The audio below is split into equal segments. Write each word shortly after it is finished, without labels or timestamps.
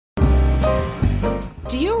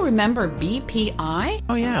Do you remember BPI?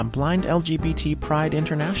 Oh yeah, Blind LGBT Pride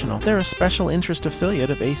International. They're a special interest affiliate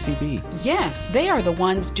of ACB. Yes, they are the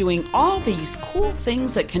ones doing all these cool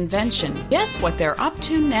things at convention. Guess what they're up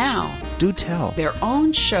to now? Do tell. Their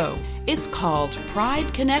own show. It's called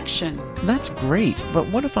Pride Connection. That's great, but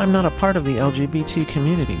what if I'm not a part of the LGBT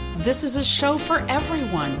community? This is a show for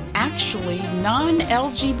everyone. Actually,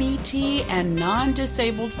 non-LGBT and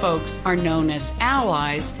non-disabled folks are known as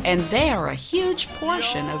allies, and they are a huge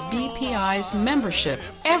portion of BPI's membership.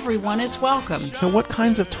 Everyone is welcome. So what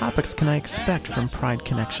kinds of topics can I expect from Pride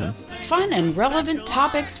Connection? Fun and relevant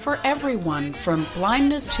topics for everyone, from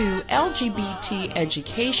blindness to LGBT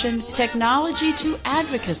education, technology to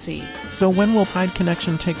advocacy. So when will Pride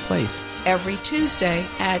Connection take place? Every Tuesday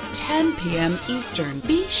at 10 p.m. Eastern.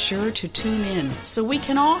 Be sure to tune in so we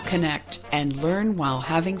can all connect and learn while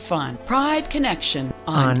having fun. Pride Connection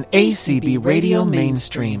on ACB Radio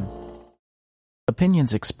Mainstream.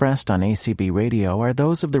 Opinions expressed on ACB Radio are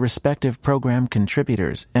those of the respective program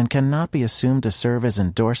contributors and cannot be assumed to serve as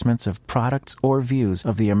endorsements of products or views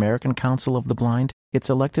of the American Council of the Blind, its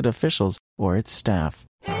elected officials, or its staff.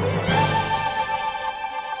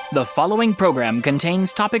 The following program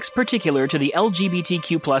contains topics particular to the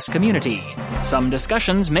LGBTQ+ community. Some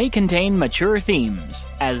discussions may contain mature themes.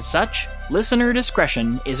 As such, listener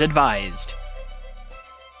discretion is advised.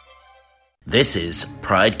 This is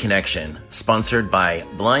Pride Connection, sponsored by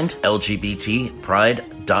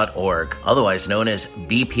blindlgbtpride.org, otherwise known as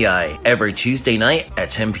BPI, every Tuesday night at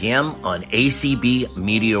 10 p.m. on ACB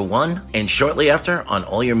Media One, and shortly after on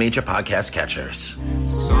all your major podcast catchers.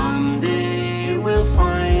 Someday we'll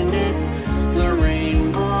find it, the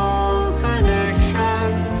rainbow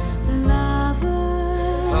connection. The lovers,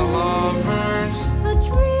 The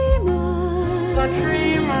the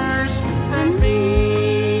dreamers, and me.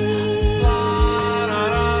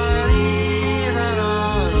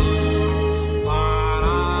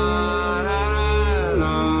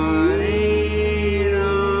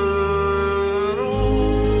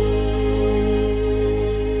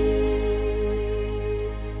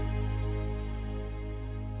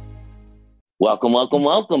 Welcome, welcome,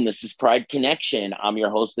 welcome. This is Pride Connection. I'm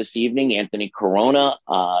your host this evening, Anthony Corona.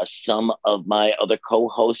 Some of my other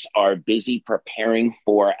co-hosts are busy preparing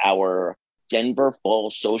for our Denver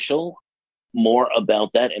Fall Social. More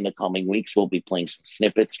about that in the coming weeks. We'll be playing some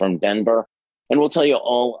snippets from Denver, and we'll tell you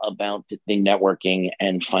all about the networking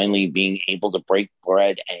and finally being able to break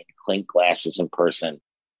bread and clink glasses in person.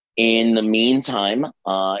 In the meantime,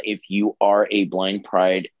 if you are a Blind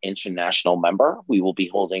Pride International member, we will be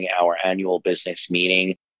holding our annual business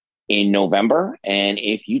meeting in November. And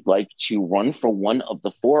if you'd like to run for one of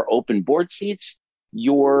the 4 open board seats,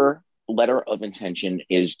 your letter of intention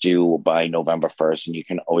is due by November 1st. And you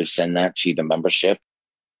can always send that to the membership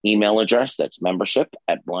email address. That's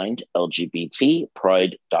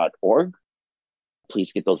membership@blindlgbtpride.org.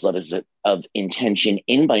 Please get those letters of intention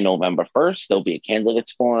in by November 1st. There'll be a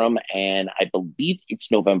candidates forum, and I believe it's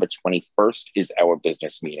November 21st is our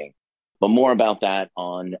business meeting. But more about that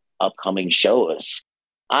on upcoming shows.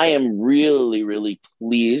 I am really, really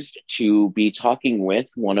pleased to be talking with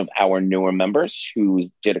one of our newer members who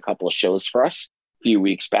did a couple of shows for us a few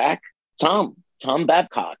weeks back. Tom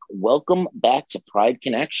Babcock, welcome back to Pride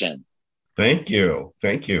Connection. Thank you.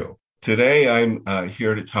 Today I'm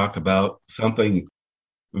here to talk about something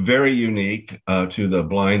very unique to the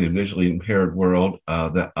blind and visually impaired world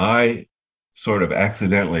that I sort of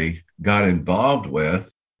accidentally got involved with,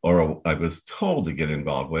 or I was told to get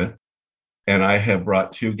involved with. And I have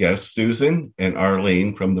brought 2 guests, Susan and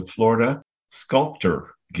Arlene from the Florida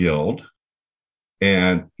Sculptor Guild.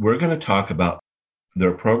 And we're going to talk about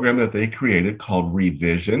their program that they created called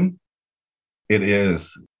Revision. It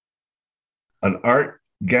is an art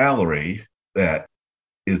gallery that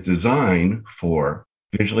is designed for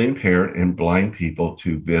visually impaired and blind people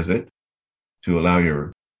to visit, to allow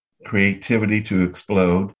your creativity to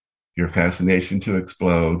explode, your fascination to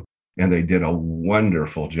explode, and they did a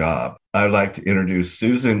wonderful job. I'd like to introduce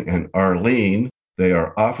Susan and Arlene. They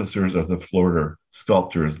are officers of the Florida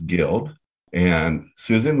Sculptors Guild. And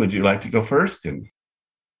Susan, would you like to go first?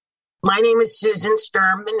 My name is Susan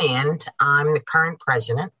Sturm-Menand. I'm the current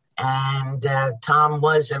president. And Tom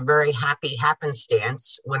was a very happy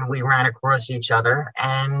happenstance when we ran across each other.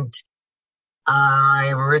 And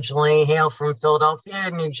I originally hail from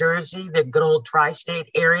Philadelphia, New Jersey, the good old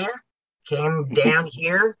tri-state area. Came down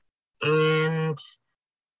here and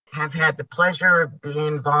have had the pleasure of being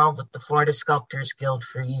involved with the Florida Sculptors Guild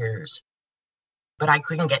for years. But I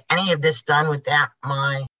couldn't get any of this done without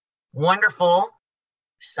my wonderful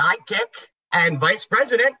sidekick and vice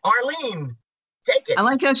president, Arlene. Take it. I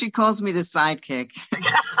like how she calls me the sidekick.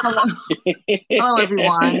 Hello,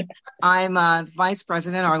 everyone. I'm Vice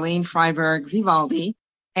President Arlene Freiberg Vivaldi,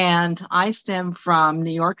 and I stem from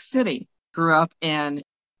New York City. Grew up in,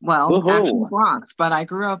 actually Bronx, but I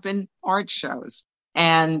grew up in art shows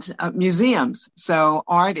and museums. So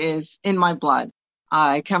art is in my blood.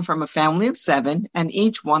 I come from a family of 7, and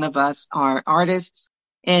each one of us are artists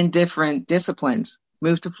in different disciplines.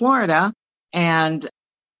 Moved to Florida and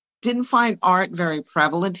didn't find art very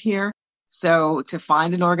prevalent here. So to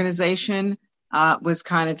find an organization was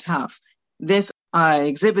kind of tough. This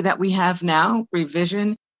exhibit that we have now,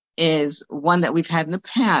 Revision, is one that we've had in the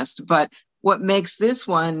past. But what makes this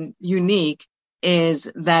one unique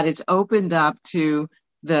is that it's opened up to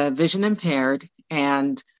the vision impaired.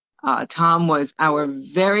 And Tom was our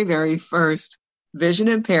very, very first vision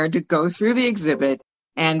impaired to go through the exhibit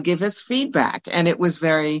and give us feedback. And it was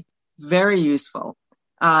very, very useful.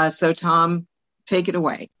 So Tom, take it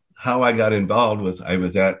away. How I got involved was I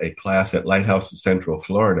was at a class at Lighthouse of Central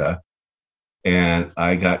Florida, and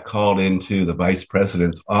I got called into the vice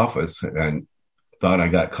president's office and thought I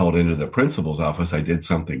got called into the principal's office. I did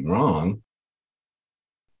something wrong.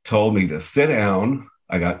 Told me to sit down.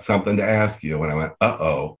 I got something to ask you. And I went,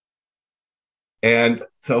 uh-oh. And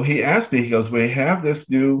so he asked me, he goes, we have this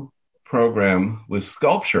new program with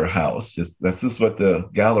Sculpture House. This is what the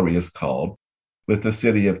gallery is called, with the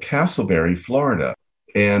city of Castleberry, Florida.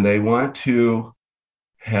 And they want to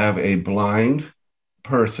have a blind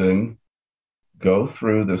person go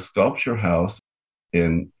through the Sculpture House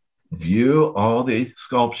and view all the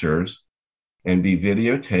sculptures and be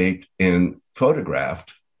videotaped and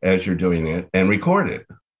photographed as you're doing it and recorded.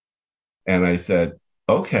 And I said,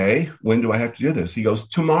 okay, when do I have to do this? He goes,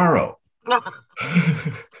 tomorrow.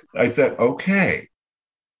 I said, okay.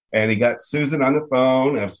 And he got Susan on the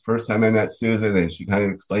phone. That was the first time I met Susan, and she kind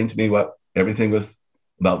of explained to me what everything was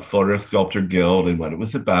about, Florida Sculpture Guild and what it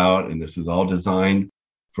was about. And this is all designed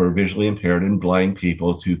for visually impaired and blind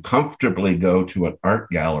people to comfortably go to an art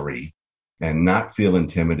gallery and not feel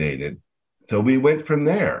intimidated. So we went from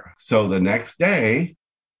there. So the next day,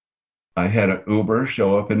 I had an Uber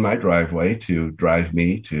show up in my driveway to drive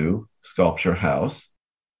me to Sculpture House.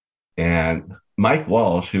 And Mike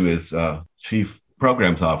Walsh, who is chief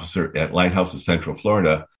programs officer at Lighthouse of Central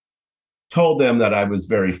Florida, told them that I was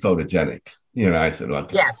very photogenic. I said,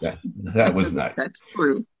 okay, yes, that was nice. That's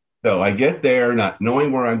true. So I get there, not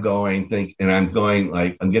knowing where I'm going, and I'm going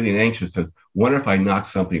like, I'm getting anxious because what if I knock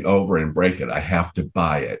something over and break it? I have to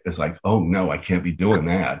buy it. It's like, oh no, I can't be doing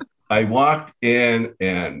that. I walked in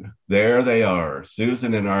and there they are,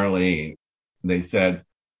 Susan and Arlene. They said,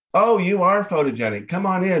 oh, you are photogenic. Come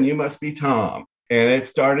on in. You must be Tom. And it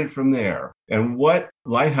started from there. And what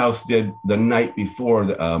Lighthouse did the night before,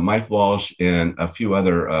 Mike Walsh and a few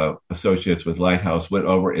other associates with Lighthouse went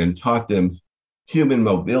over and taught them human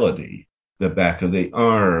mobility, the back of the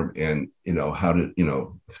arm, and how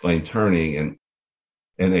to explain turning,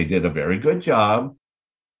 and they did a very good job.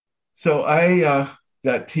 So I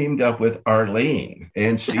got teamed up with Arlene,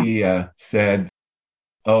 and she said,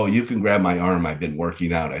 oh, you can grab my arm. I've been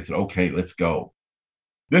working out. I said, okay, let's go.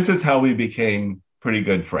 This is how we became pretty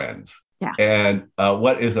good friends. Yeah. And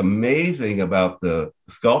what is amazing about the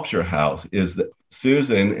Sculpture House is that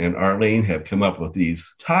Susan and Arlene have come up with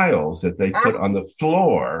these tiles that they put on the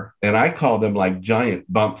floor, and I call them like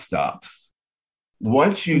giant bump stops.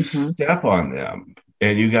 Once you step on them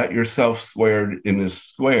and you got yourself squared in this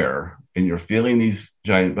square and you're feeling these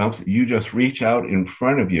giant bumps, you just reach out in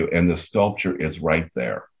front of you and the sculpture is right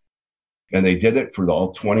there. And they did it for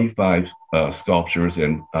all 25 sculptures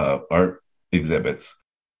and art exhibits.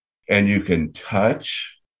 And you can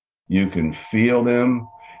touch, you can feel them,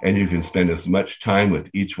 and you can spend as much time with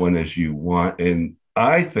each one as you want. And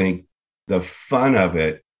I think the fun of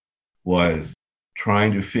it was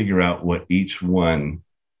trying to figure out what each one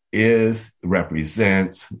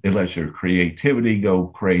represents. It lets your creativity go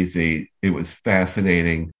crazy. It was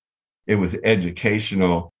fascinating. It was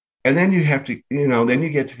educational. And then you have to, then you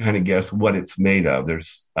get to kind of guess what it's made of.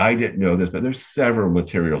 I didn't know this, but there's several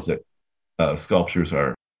materials that sculptures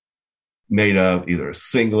are made of, either a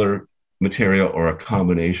singular material or a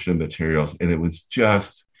combination of materials. And it was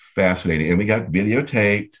just fascinating. And we got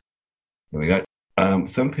videotaped, and we got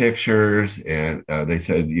some pictures, and they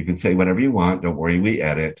said, you can say whatever you want. Don't worry, we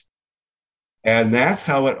edit. And that's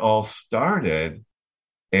how it all started.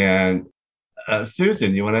 And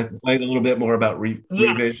Susan, you want to explain a little bit more about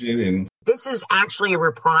Revision? This is actually a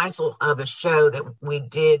reprisal of a show that we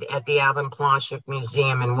did at the Alvin Plashuk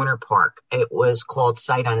Museum in Winter Park. It was called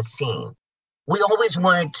Sight Unseen. We always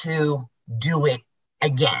wanted to do it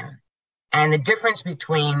again. And the difference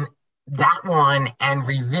between that one and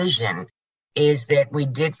revision is that we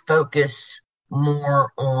did focus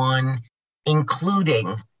more on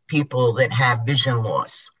including people that have vision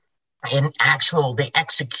loss in the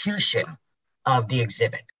execution of the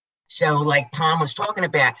exhibit. So like Tom was talking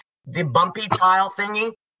about, the bumpy tile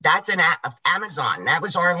thingy, that's an Amazon. That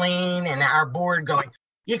was Arlene and our board going,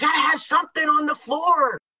 you got to have something on the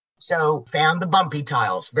floor. So found the bumpy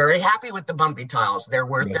tiles. Very happy with the bumpy tiles. They're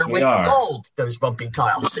worth their weight in gold, those bumpy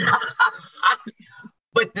tiles.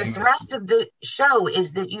 But the thrust of the show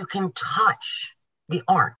is that you can touch the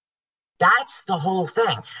art. That's the whole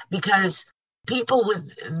thing. Because people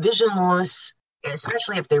with vision loss,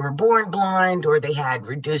 especially if they were born blind or they had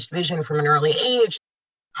reduced vision from an early age,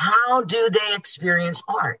 how do they experience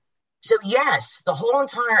art? So yes, the whole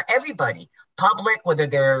entire, everybody, public, whether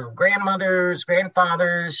they're grandmothers,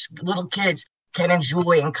 grandfathers, little kids, can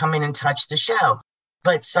enjoy and come in and touch the show.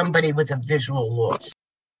 But somebody with a visual loss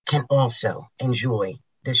can also enjoy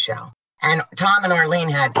the show. And Tom and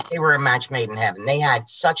Arlene they were a match made in heaven. They had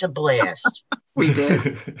such a blast. We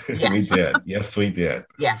did. Yes. We did. Yes, we did.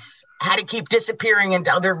 Yes. Had to keep disappearing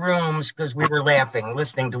into other rooms because we were laughing,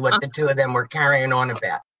 listening to what the two of them were carrying on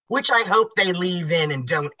about, which I hope they leave in and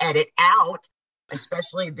don't edit out,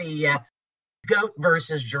 especially the goat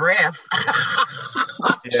versus giraffe.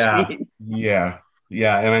 Yeah.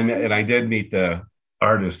 And I did meet the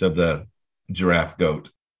artist of the giraffe goat,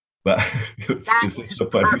 but it's so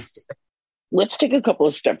funny. Let's take a couple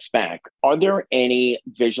of steps back. Are there any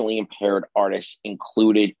visually impaired artists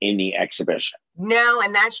included in the exhibition? No,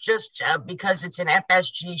 and that's just because it's an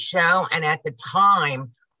FSG show. And at the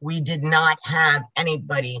time, we did not have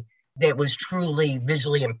anybody that was truly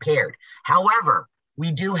visually impaired. However,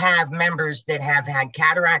 we do have members that have had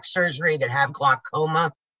cataract surgery, that have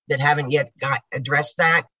glaucoma, that haven't yet addressed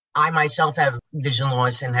that. I myself have vision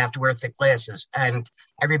loss and have to wear thick glasses, and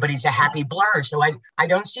everybody's a happy blur. So I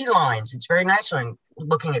don't see lines. It's very nice when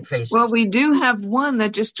looking at faces. Well, we do have one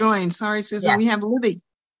that just joined. Sorry, Susan. Yes. We have Libby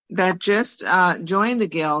that just joined the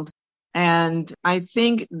Guild. And I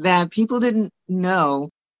think that people didn't know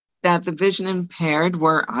that the vision impaired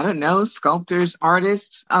were, I don't know, sculptors,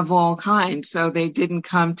 artists of all kinds. So they didn't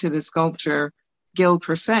come to the Sculpture Guild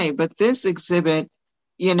per se. But this exhibit,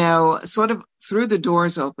 sort of threw the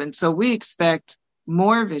doors open. So we expect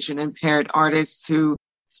more vision impaired artists to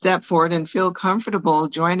step forward and feel comfortable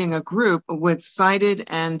joining a group with sighted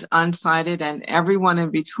and unsighted and everyone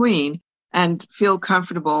in between, and feel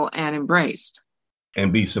comfortable and embraced.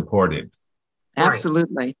 And be supported.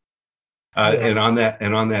 Absolutely. And on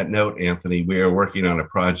that note, Anthony, we are working on a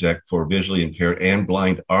project for visually impaired and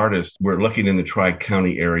blind artists. We're looking in the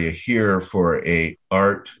Tri-County area here for a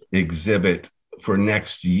art exhibit for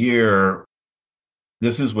next year.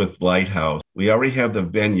 This is with Lighthouse. We already have the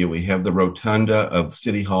venue. We have the rotunda of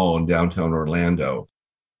City Hall in downtown Orlando.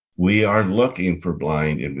 We are looking for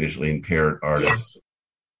blind and visually impaired artists. Yes.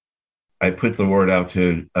 I put the word out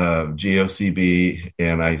to GOCB,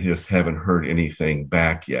 and I just haven't heard anything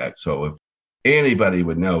back yet. So if anybody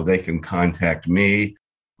would know, they can contact me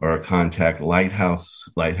or contact Lighthouse,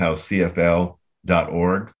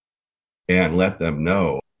 lighthousecfl.org, and let them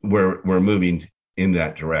know we're moving in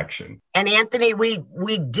that direction. And Anthony,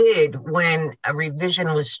 we did, when a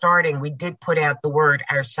revision was starting, we did put out the word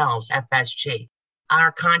ourselves, FSG.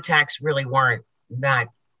 Our contacts really weren't that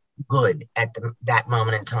good at that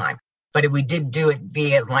moment in time, but we did do it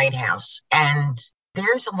via Lighthouse. And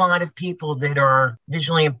there's a lot of people that are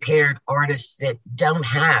visually impaired artists that don't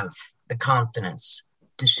have the confidence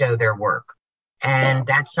to show their work. And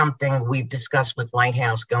that's something we've discussed with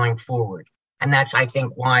Lighthouse going forward. And that's, I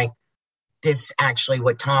think, why this actually,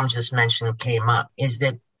 what Tom just mentioned, came up, is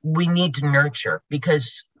that we need to nurture,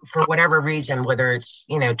 because for whatever reason, whether it's,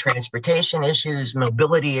 transportation issues,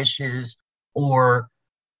 mobility issues, or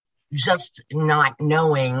just not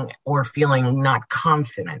knowing or feeling not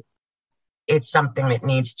confident, it's something that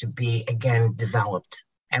needs to be, again, developed.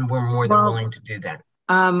 And we're more than willing to do that.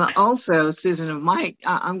 Also, Susan and Mike,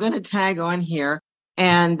 I'm going to tag on here.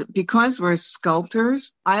 And because we're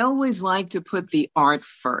sculptors, I always like to put the art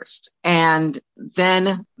first and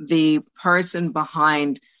then the person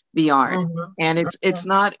behind the art. Mm-hmm. And it's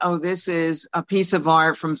not, this is a piece of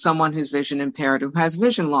art from someone who's vision impaired, who has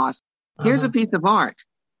vision loss. Here's a piece of art,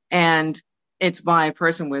 and it's by a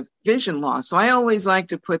person with vision loss. So I always like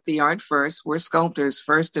to put the art first. We're sculptors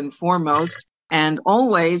first and foremost. And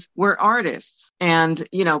always we're artists, and,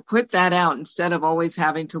 put that out instead of always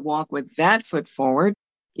having to walk with that foot forward,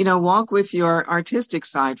 walk with your artistic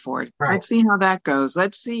side forward. Right. Let's see how that goes.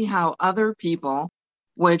 Let's see how other people,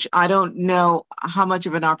 which I don't know how much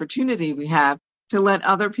of an opportunity we have to let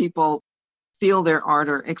other people feel their art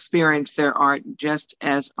or experience their art just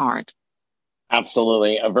as art.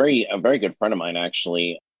 Absolutely. A very good friend of mine,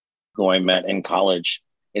 actually, who I met in college,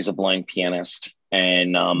 is a blind pianist.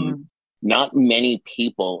 And not many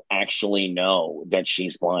people actually know that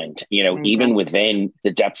she's blind, even within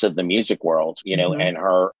the depths of the music world, and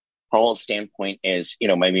her whole standpoint is,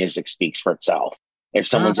 my music speaks for itself. If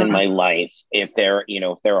someone's in my life, if they're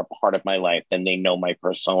a part of my life, then they know my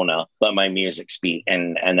persona, let my music speak.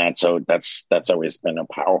 And that's always been a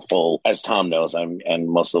powerful, as Tom knows, and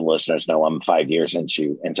most of the listeners know, I'm 5 years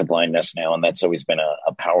into blindness now. And that's always been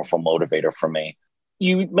a powerful motivator for me.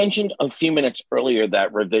 You mentioned a few minutes earlier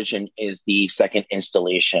that Revision is the second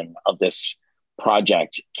installation of this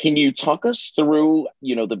project. Can you talk us through,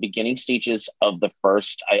 the beginning stages of the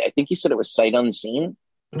first? I think you said it was Sight Unseen.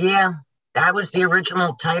 Yeah, that was the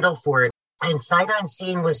original title for it. And Sight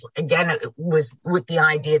Unseen was with the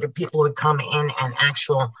idea that people would come in and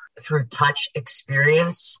through touch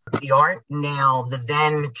experience the art. Now, the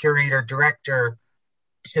then curator director,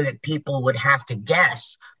 so that people would have to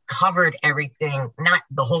guess, covered everything, not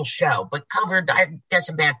the whole show, but covered, I guess,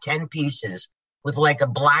 about 10 pieces with like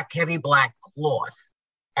a heavy black cloth.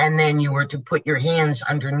 And then you were to put your hands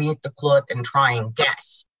underneath the cloth and try and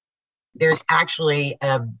guess. There's actually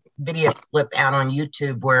a video clip out on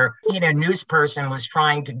YouTube where, a news person was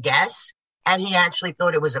trying to guess, and he actually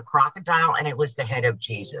thought it was a crocodile and it was the head of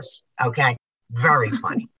Jesus. Okay. Very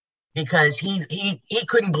funny because he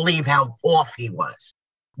couldn't believe how off he was.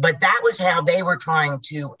 But that was how they were trying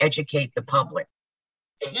to educate the public.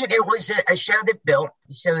 It was a show that built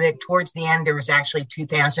so that towards the end, there was actually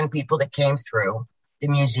 2,000 people that came through the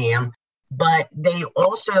museum. But they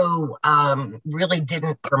also really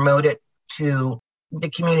didn't promote it to the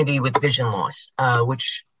community with vision loss,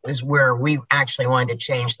 which is where we actually wanted to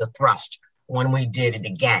change the thrust when we did it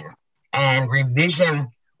again. And Revision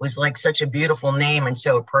was like such a beautiful name and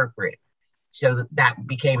so appropriate. So that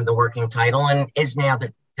became the working title and is now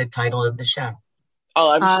the title of the show. Oh,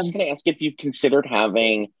 I was just going to ask if you considered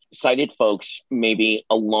having sighted folks maybe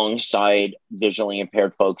alongside visually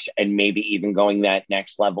impaired folks and maybe even going that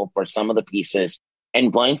next level for some of the pieces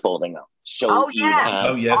and blindfolding them. So you'd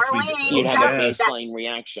have a baseline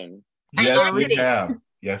reaction. Yes, we have.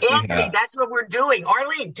 Yes, Anthony, that's what we're doing.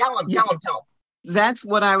 Arlene, tell him. That's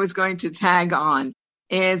what I was going to tag on,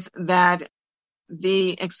 is that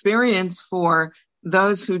the experience for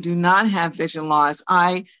those who do not have vision loss,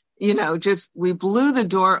 we blew the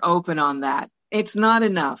door open on that. It's not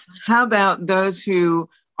enough. How about those who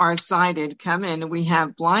are sighted come in? We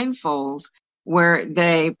have blindfolds where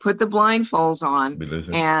they put the blindfolds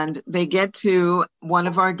on and they get to one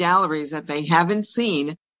of our galleries that they haven't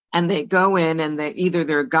seen, and they go in and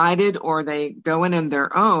they're guided or they go in on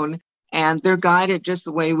their own, and they're guided just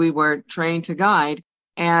the way we were trained to guide,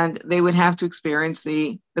 and they would have to experience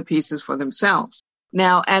the pieces for themselves.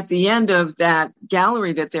 Now, at the end of that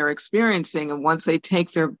gallery that they're experiencing, and once they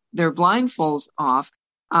take their blindfolds off,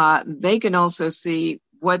 they can also see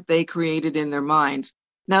what they created in their minds.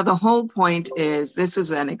 Now, the whole point is this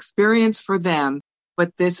is an experience for them,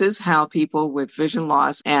 but this is how people with vision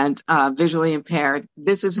loss and visually impaired,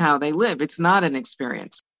 this is how they live. It's not an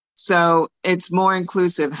experience. So it's more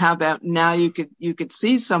inclusive. How about now you could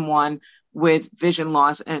see someone with vision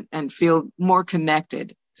loss and feel more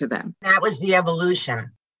connected to them. That was the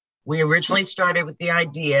evolution. We originally started with the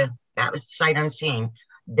idea, that was Sight Unseen,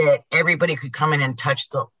 that everybody could come in and touch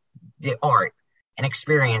the art and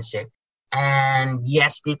experience it. And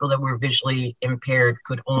yes, people that were visually impaired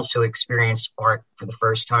could also experience art for the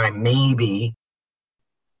first time, maybe,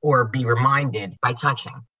 or be reminded by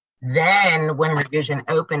touching. Then when Revision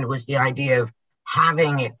opened was the idea of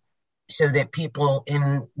having it so that people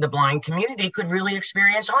in the blind community could really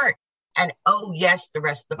experience art. And yes, the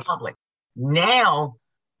rest of the public. Now,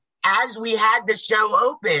 as we had the show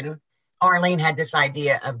open, Arlene had this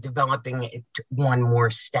idea of developing it one more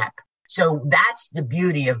step. So that's the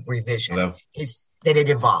beauty of Revision, is that it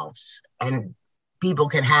evolves and people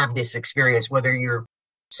can have this experience, whether you're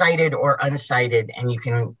sighted or unsighted, and you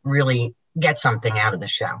can really get something out of the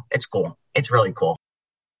show. It's cool. It's really cool.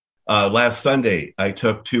 Last Sunday, I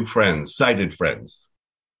took two friends, sighted friends.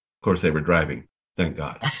 Of course, they were driving. Thank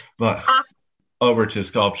God. But over to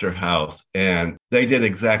Sculpture House, and they did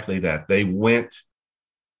exactly that. They went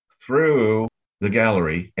through the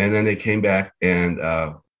gallery, and then they came back, and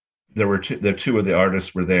the two of the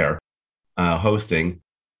artists were there hosting,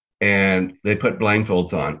 and they put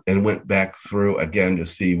blindfolds on and went back through again to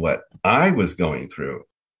see what I was going through.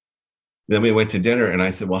 Then we went to dinner, and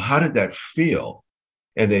I said, well, how did that feel?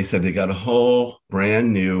 And they said they got a whole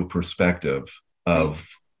brand new perspective of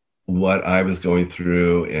what I was going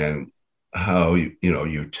through and how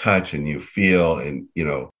you touch and you feel, and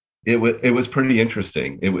it was pretty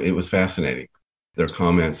interesting. It was fascinating, their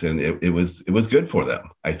comments, and it was good for them,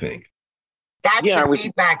 I think. That's the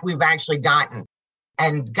feedback we've actually gotten,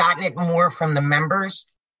 and gotten it more from the members,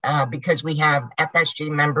 because we have FSG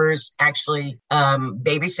members actually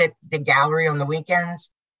babysit the gallery on the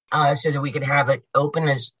weekends, so that we could have it open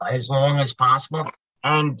as long as possible.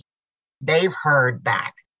 And they've heard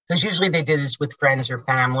back, because usually they do this with friends or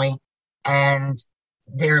family, and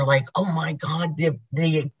they're like, oh my God,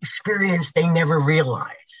 the experience they never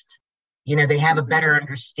realized. They have a better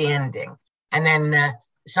understanding. And then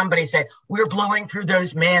somebody said, we're blowing through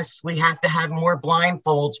those masks. We have to have more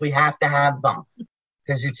blindfolds. We have to have them,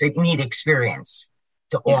 because it's a neat experience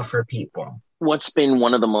to offer people. What's been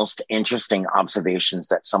one of the most interesting observations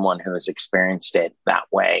that someone who has experienced it that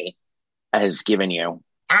way has given you?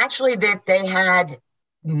 Actually, that they had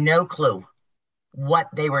no clue what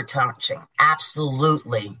they were touching.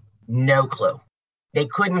 Absolutely no clue. They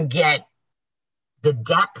couldn't get the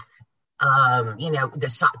depth,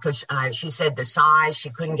 because she said the size.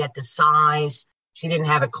 She couldn't get the size. She didn't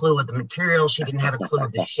have a clue of the material. She didn't have a clue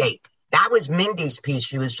of the shape. That was Mindy's piece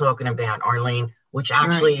she was talking about, Arlene, which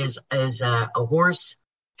actually is a horse.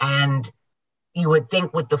 And you would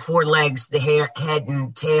think with the 4 legs, the head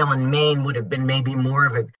and tail and mane would have been maybe more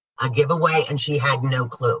of a giveaway. And she had no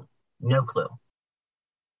clue. No clue.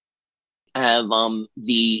 Have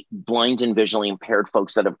the blind and visually impaired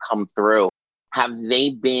folks that have come through, have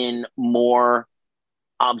they been more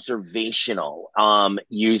observational,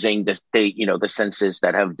 using the senses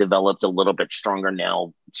that have developed a little bit stronger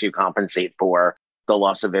now to compensate for the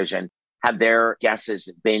loss of vision? Have their guesses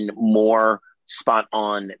been more spot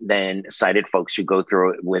on than sighted folks who go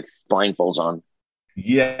through it with blindfolds on?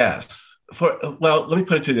 Yes. Well, let me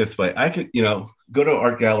put it to you this way. I could, go to an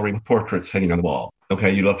art gallery with portraits hanging on the wall.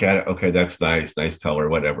 Okay, you look at it. Okay, that's nice color,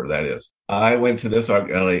 whatever that is. I went to this art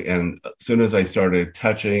gallery, and as soon as I started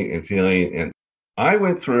touching and feeling, and I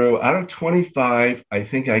went through, out of 25, I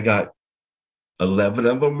think I got 11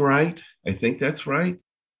 of them right. I think that's right.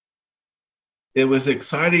 It was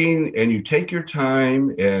exciting, and you take your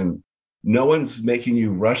time, and no one's making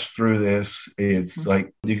you rush through this. It's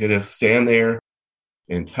like you could just stand there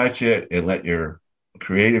and touch it and let your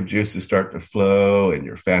creative juices start to flow, and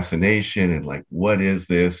your fascination, and like, what is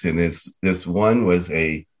this? And this one was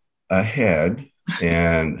a head,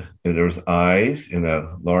 and there was eyes and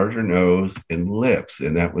a larger nose and lips,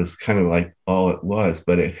 and that was kind of like all it was,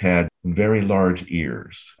 but it had very large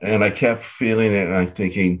ears. And I kept feeling it, and I'm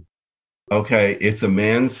thinking, okay, it's a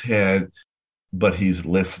man's head, but he's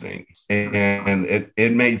listening. And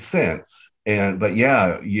it made sense. But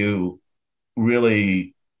yeah, you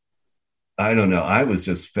really, I don't know. I was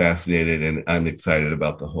just fascinated, and I'm excited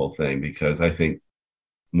about the whole thing, because I think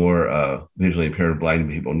more visually impaired and blind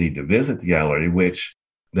people need to visit the gallery, which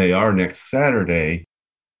they are next Saturday.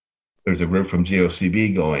 There's a group from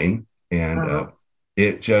GOCB going, and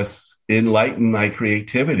it just enlightened my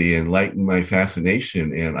creativity, enlightened my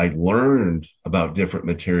fascination, and I learned about different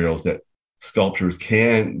materials that sculptures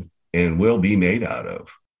can and will be made out of.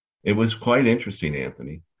 It was quite interesting,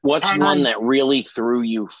 Anthony. What's one that really threw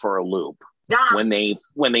you for a loop when they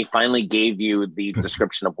finally gave you the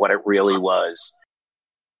description of what it really was?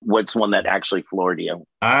 What's one that actually floored you?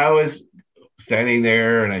 I was standing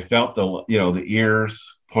there, and I felt the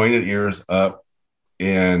ears, pointed ears up,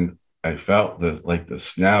 and I felt the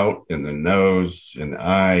snout and the nose and the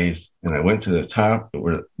eyes, and I went to the top that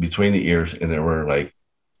were between the ears, and there were like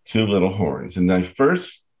 2 little horns. And my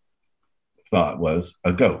first thought was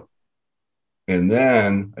a goat. And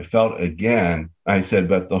then I felt again, I said,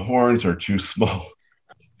 but the horns are too small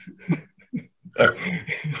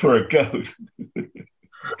for a goat.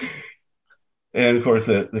 And of course,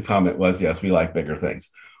 the comment was, yes, we like bigger things.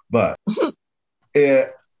 But then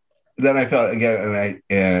I felt again,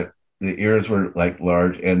 and the ears were like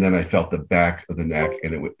large, and then I felt the back of the neck,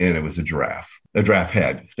 and it was a giraffe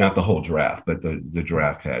head, not the whole giraffe, but the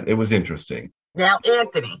giraffe head. It was interesting. Now,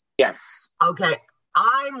 Anthony. Yes. Okay.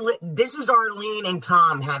 This is Arlene and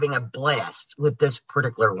Tom having a blast with this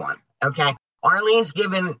particular one. Okay. Arlene's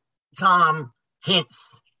giving Tom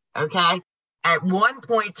hints. Okay. At one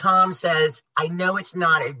point, Tom says, I know it's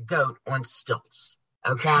not a goat on stilts.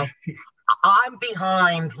 Okay. I'm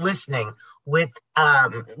behind listening with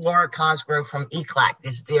Laura Cosgrove from ECLAC.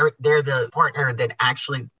 They're the partner that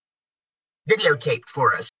actually videotaped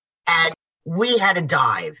for us. And we had to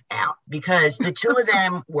dive out because the two of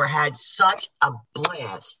them had such a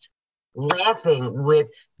blast laughing with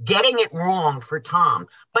getting it wrong for Tom.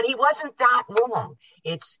 But he wasn't that wrong.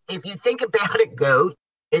 If you think about it, goat,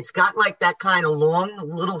 It's got like that kind of long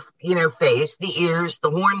little, face, the ears, the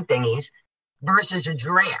horn thingies, versus a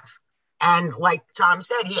giraffe. And like Tom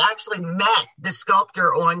said, he actually met the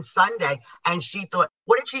sculptor on Sunday, and she thought,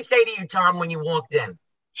 what did she say to you, Tom, when you walked in?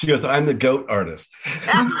 She goes, I'm the goat artist.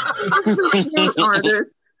 Goat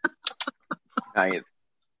artist. Nice.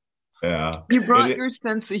 Yeah. You brought your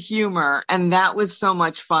sense of humor, and that was so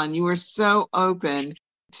much fun. You were so open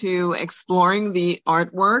to exploring the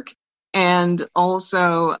artwork and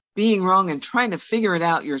also being wrong and trying to figure it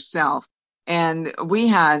out yourself. And we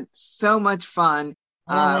had so much fun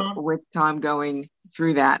with Tom going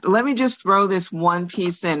through that. Let me just throw this one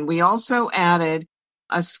piece in. We also added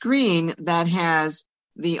a screen that has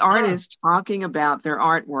the artist talking about their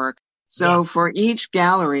artwork. So for each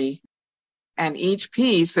gallery and each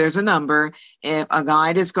piece, there's a number. If a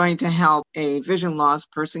guide is going to help a vision loss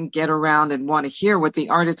person get around and want to hear what the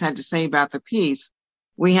artist had to say about the piece,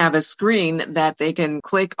 we have a screen that they can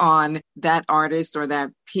click on that artist or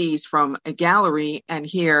that piece from a gallery and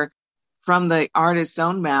hear from the artist's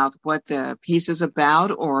own mouth what the piece is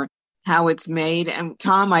about or how it's made. And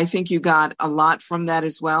Tom, I think you got a lot from that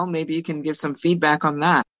as well. Maybe you can give some feedback on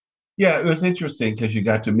that. Yeah, it was interesting because you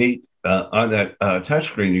got to meet on that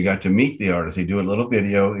touchscreen, you got to meet the artist. They do a little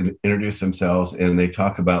video, introduce themselves, and they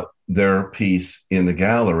talk about their piece in the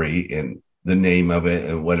gallery and the name of it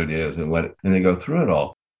and what it is and they go through it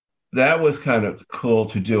all. That was kind of cool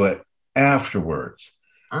to do it afterwards.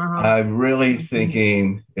 I'm really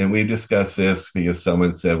thinking, and we discussed this because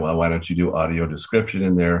someone said, well, why don't you do audio description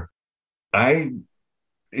in there? I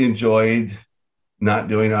enjoyed not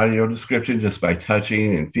doing audio description just by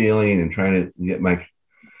touching and feeling and trying to get my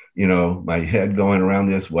head going around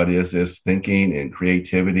this. What is this thinking and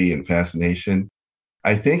creativity and fascination?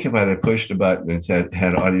 I think if I had pushed a button and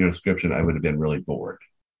had audio description, I would have been really bored.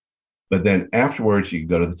 But then afterwards, you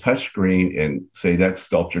go to the touch screen and say that's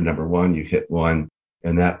sculpture number 1. You hit 1,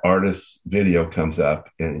 and that artist's video comes up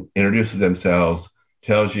and introduces themselves,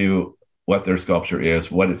 tells you what their sculpture is,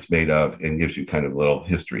 what it's made of, and gives you kind of a little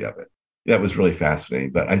history of it. That was really fascinating.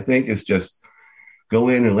 But I think it's just go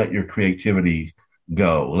in and let your creativity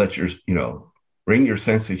go. Let your, bring your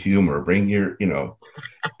sense of humor, bring your,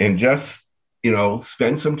 and just,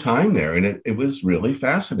 spend some time there. And it was really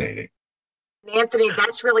fascinating. Anthony,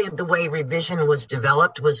 that's really the way Revision was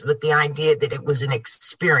developed, was with the idea that it was an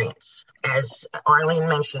experience. As Arlene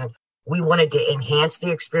mentioned, we wanted to enhance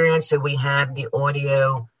the experience, so we have the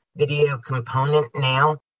audio video component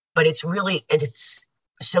now, but it's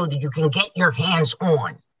so that you can get your hands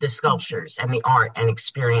on the sculptures and the art and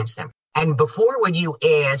experience them. And before, when you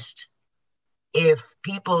asked if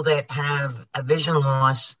people that have a vision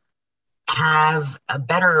loss have a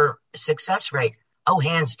better success rate,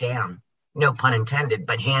 hands down. No pun intended,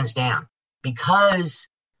 but hands down, because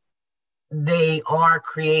they are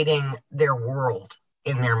creating their world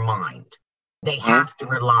in their mind. They have to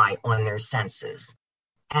rely on their senses,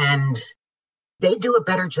 and they do a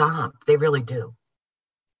better job. They really do.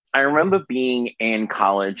 I remember being in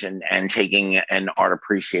college and taking an art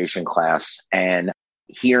appreciation class and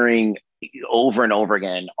hearing over and over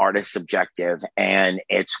again, art is subjective, and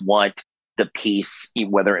it's what the piece,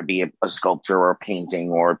 whether it be a sculpture or a painting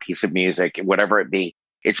or a piece of music, whatever it be,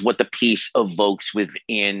 it's what the piece evokes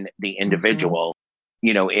within the individual.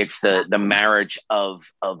 It's the marriage of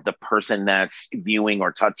the person that's viewing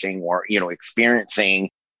or touching or, experiencing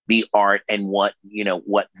the art and what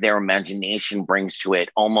their imagination brings to it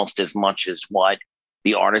almost as much as what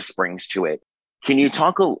the artist brings to it. Can you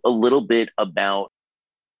talk a little bit about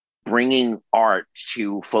bringing art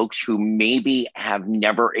to folks who maybe have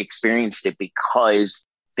never experienced it, because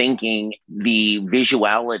thinking the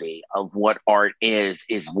visuality of what art is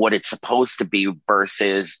what it's supposed to be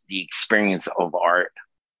versus the experience of art?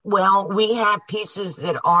 Well, we have pieces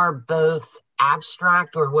that are both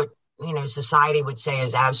abstract, or what society would say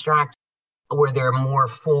is abstract, where there are more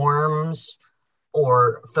forms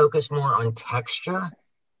or focus more on texture.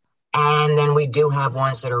 And then we do have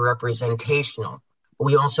ones that are representational.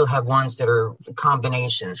 We also have ones that are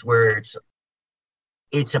combinations where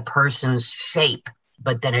it's a person's shape,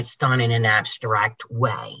 but then it's done in an abstract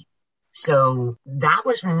way. So that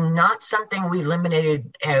was not something we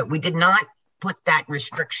limited. We did not put that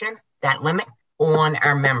restriction, that limit on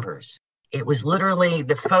our members. It was literally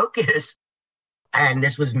the focus. And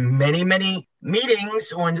this was many, many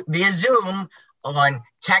meetings via Zoom on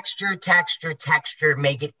texture,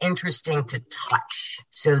 make it interesting to touch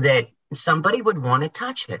so that somebody would want to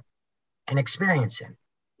touch it and experience it.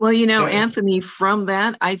 Well, Anthony, from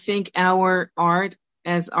that, I think our art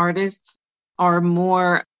as artists are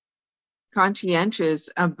more conscientious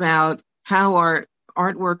about how our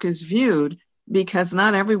artwork is viewed, because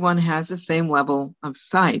not everyone has the same level of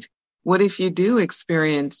sight. What if you do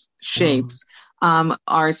experience shapes?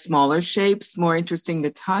 Are smaller shapes more interesting to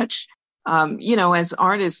touch? As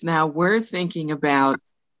artists now, we're thinking about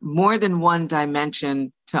more than one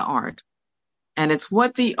dimension to art. And it's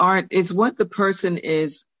what the person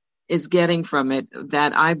is getting from it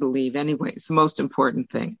that I believe, anyway, is the most important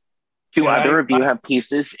thing. Do either of you have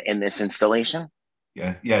pieces in this installation?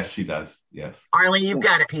 Yeah, yes, she does. Yes. Arlene, you've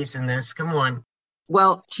got a piece in this. Come on.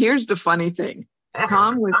 Well, here's the funny thing.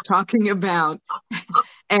 Tom was talking about,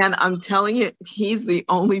 and I'm telling you, he's the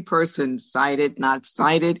only person, sighted, not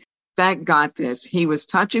sighted, that got this. He was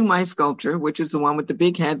touching my sculpture, which is the one with the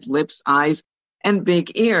big head, lips, eyes, and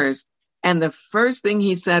big ears. And the first thing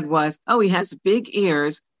he said was, oh, he has big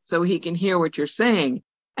ears so he can hear what you're saying.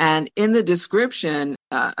 And in the description,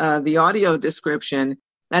 the audio description,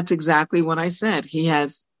 that's exactly what I said. He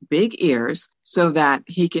has big ears so that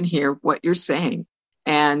he can hear what you're saying.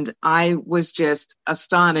 And I was just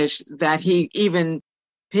astonished that he even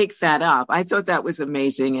picked that up. I thought that was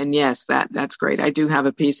amazing. And yes, that's great. I do have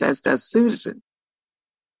a piece, as does Susan.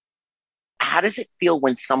 How does it feel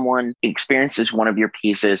when someone experiences one of your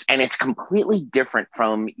pieces and it's completely different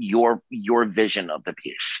from your vision of the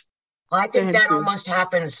piece? Well, I think that almost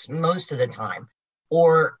happens most of the time.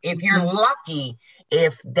 Or if you're lucky,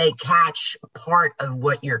 if they catch part of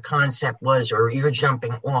what your concept was or your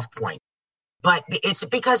jumping off point. But it's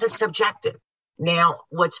because it's subjective. Now,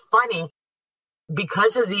 what's funny,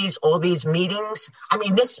 because of all these meetings, I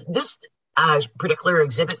mean, this particular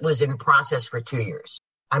exhibit was in process for 2 years.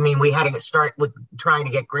 I mean, we had to start with trying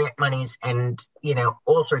to get grant monies and,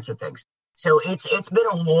 all sorts of things. So it's been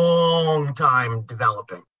a long time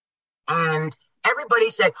developing. And everybody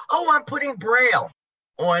said, oh, I'm putting Braille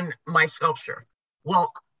on my sculpture.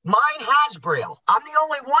 Well, mine has Braille. I'm the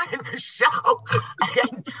only one in the show.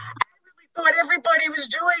 And I really thought everybody was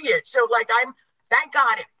doing it. So thank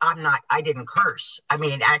God I didn't curse. I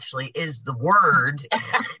mean, it actually is the word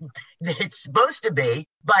it's supposed to be.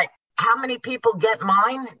 But how many people get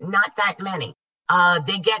mine? Not that many.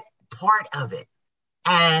 They get part of it.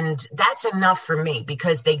 And that's enough for me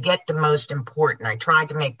because they get the most important. I tried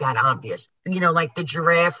to make that obvious. Like the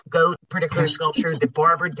giraffe goat particular sculpture that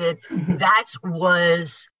Barbara did, that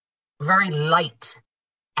was very light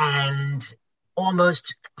and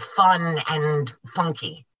almost fun and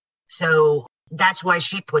funky. So that's why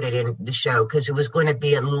she put it in the show, because it was going to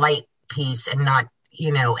be a light piece and not,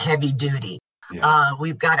 heavy duty. Yeah.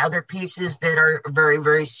 We've got other pieces that are very,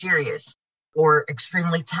 very serious or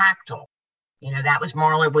extremely tactile. That was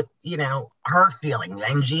Marla with, her feeling,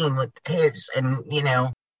 and Gene with his, and,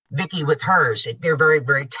 Vicky with hers. They're very,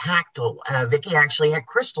 very tactile. Vicky actually had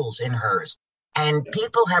crystals in hers. And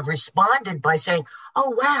people have responded by saying,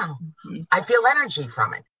 oh, wow, I feel energy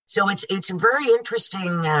from it. So it's very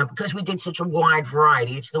interesting because we did such a wide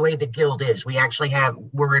variety. It's the way the Guild is.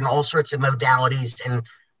 We're in all sorts of modalities and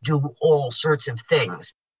do all sorts of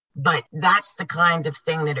things. But that's the kind of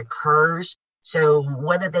thing that occurs. So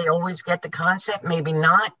whether they always get the concept, maybe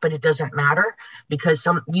not, but it doesn't matter because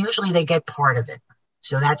usually they get part of it.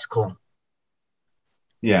 So that's cool.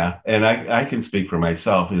 Yeah, and I can speak for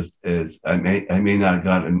myself. Is I may not have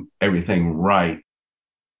gotten everything right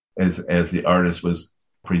as the artist was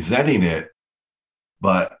presenting it,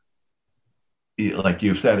 but like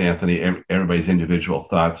you've said, Anthony, everybody's individual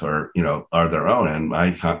thoughts are their own. And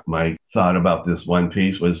my thought about this one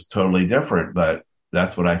piece was totally different, but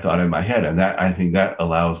that's what I thought in my head. And I think that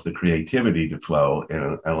allows the creativity to flow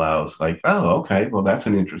and allows oh, okay, well, that's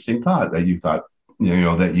an interesting thought that you thought,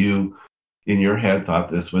 that you in your head thought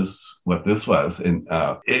this was what this was. And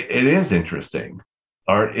it is interesting.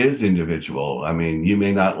 Art is individual. I mean, you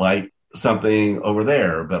may not like something over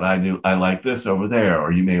there, but I like this over there.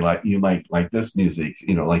 Or you might like this music,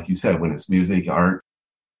 like you said, when it's music, art,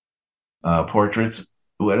 portraits,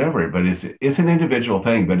 whatever. But it's an individual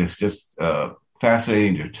thing, but it's just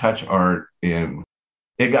fascinating to touch art, and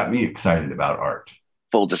it got me excited about art.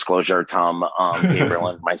 Full disclosure, Tom, Gabriel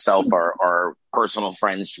and myself are personal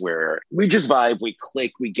friends where we just vibe, we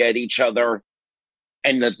click, we get each other.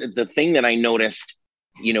 And the thing that I noticed,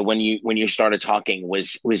 when you started talking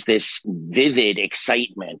was this vivid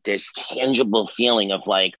excitement, this tangible feeling of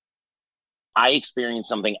I experienced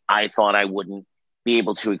something I thought I wouldn't be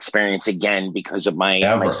able to experience again because of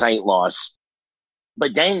my sight loss.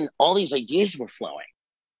 But then all these ideas were flowing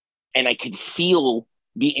and I could feel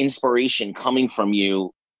the inspiration coming from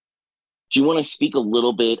you. Do you want to speak a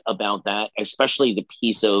little bit about that, especially the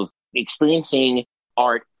piece of experiencing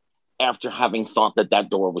art after having thought that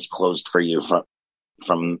door was closed for you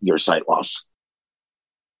from your sight loss?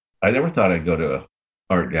 I never thought I'd go to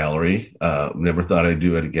art gallery. Never thought I'd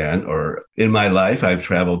do it again. Or in my life, I've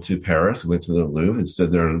traveled to Paris, went to the Louvre and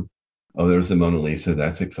stood there and, oh, there's the Mona Lisa.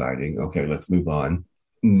 That's exciting. Okay, let's move on.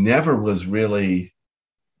 Never was really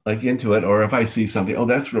like into it. Or if I see something, oh,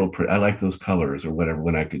 that's real pretty. I like those colors or whatever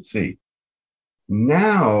when I could see.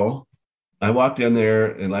 Now I walked in there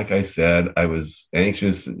and like I said, I was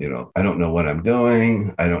anxious. I don't know what I'm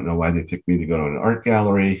doing. I don't know why they picked me to go to an art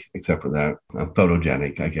gallery, except for that I'm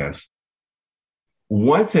photogenic, I guess.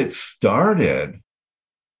 Once it started,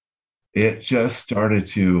 it just started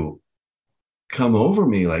to come over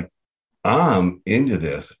me like, I'm into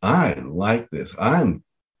this. I like this.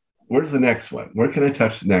 Where's the next one? Where can I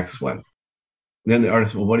touch the next one? Then the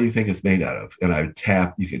artist, well, what do you think it's made out of? And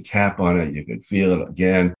you could tap on it, you could feel it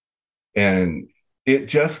again. And it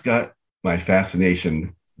just got my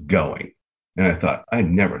fascination going. And I thought, I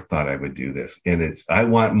never thought I would do this. And I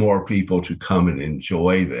want more people to come and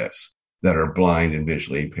enjoy this that are blind and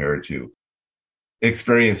visually impaired to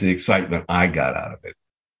experience the excitement I got out of it.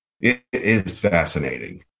 It is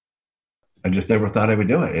fascinating. I just never thought I would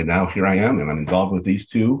do it. And now here I am, and I'm involved with these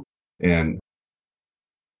two. And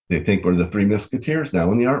they think we're the Three Musketeers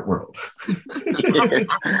now in the art world.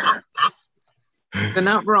 They're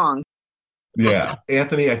not wrong. Yeah.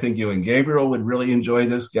 Anthony, I think you and Gabriel would really enjoy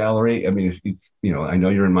this gallery. I mean, I know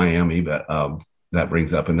you're in Miami, but that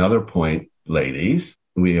brings up another point, ladies.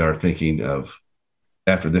 We are thinking of,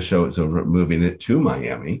 after this show is over, moving it to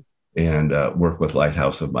Miami and work with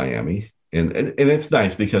Lighthouse of Miami. And it's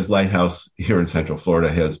nice because Lighthouse here in Central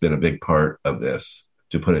Florida has been a big part of this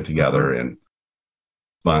to put it together and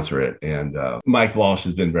sponsor it. And Mike Walsh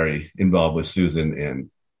has been very involved with Susan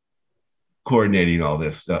and coordinating all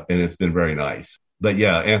this stuff, and it's been very nice. But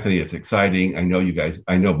yeah, Anthony, it's exciting.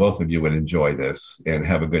 I know both of you would enjoy this and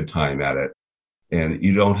have a good time at it. And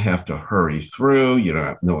you don't have to hurry through.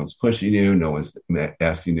 No one's pushing you. No one's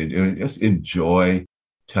asking you to do it. Just enjoy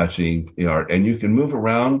touching the art, and you can move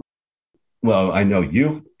around. Well, I know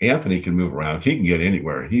Anthony can move around. He can get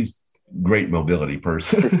anywhere. He's a great mobility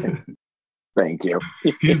person. Thank you.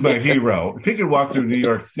 He's my hero. If he can walk through New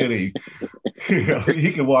York City,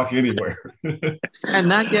 he can walk anywhere. And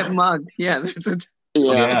not get mugged. Yeah.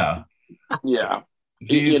 Yeah.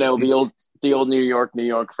 The old New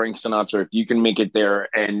York Frank Sinatra. If you can make it there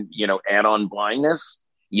and, add on blindness.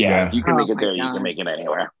 Yeah. If you can make it there, you can make it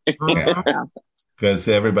anywhere. Because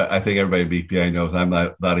I think everybody at BPI knows I'm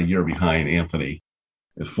about a year behind Anthony.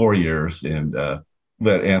 It's 4 years.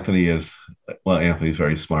 But Anthony's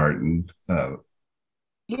very smart and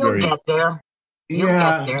you'll get there.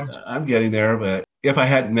 I'm getting there. But if I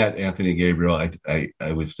hadn't met Anthony and Gabriel, I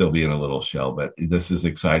would still be in a little shell. But this is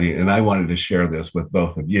exciting, and I wanted to share this with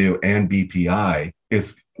both of you and BPI.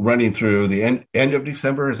 It's running through the end of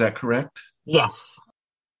December. Is that correct? Yes.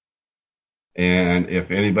 And if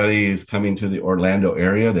anybody is coming to the Orlando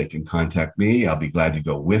area, they can contact me. I'll be glad to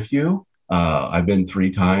go with you. I've been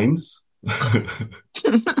 3 times.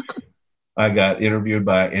 I got interviewed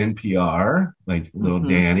by NPR, like little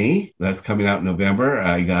Danny. That's coming out in November.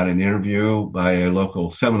 I got an interview by a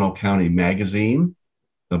local Seminole County magazine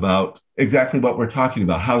about exactly what we're talking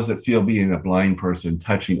about. How does it feel being a blind person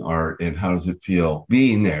touching art, and how does it feel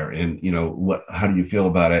being there? And, how do you feel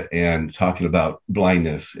about it? And talking about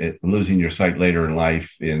blindness, losing your sight later in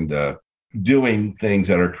life, and doing things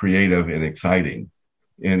that are creative and exciting.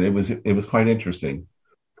 And it was quite interesting.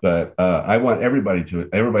 But I want everybody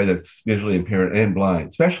that's visually impaired and blind,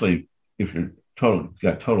 especially if you're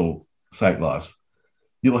got total sight loss,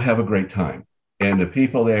 you will have a great time. And the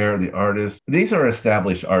people there, the artists, these are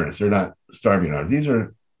established artists. They're not starving artists. These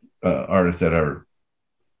are artists that are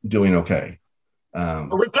doing okay.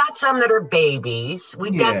 We've got some that are babies.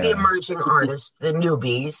 We've got the emerging artists, the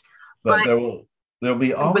newbies. But there'll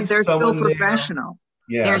be always they're someone still professional.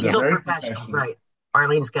 There. Yeah, they're still professional. Right.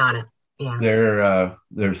 Arlene's got it. Yeah.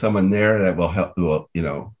 There's someone there that will help,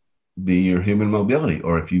 be your human mobility.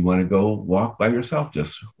 Or if you want to go walk by yourself,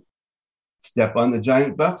 just step on the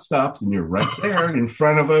giant buck stops and you're right there in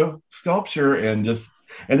front of a sculpture, and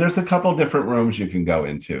there's a couple different rooms you can go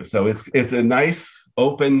into. So it's a nice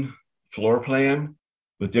open floor plan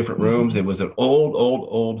with different rooms. It was an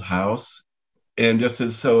old house. And just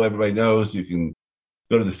so everybody knows, you can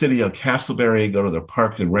go to the city of Castleberry, go to the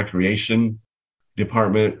Park and Recreation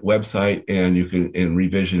Department website, and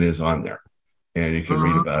Revision is on there, and you can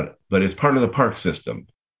read about it. But it's part of the park system,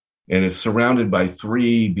 and it's surrounded by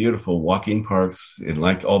 3 beautiful walking parks, and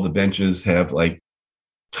like all the benches have like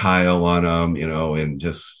tile on them, and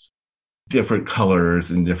just different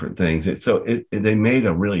colors and different things. They made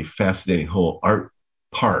a really fascinating whole art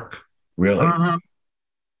park, really.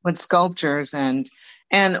 With sculptures and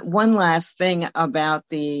And one last thing about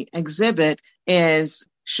the exhibit is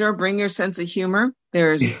sure, bring your sense of humor.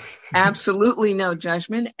 There's absolutely no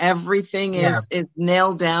judgment. Everything is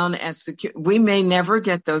nailed down as secure. We may never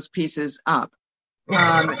get those pieces up.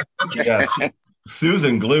 Yes.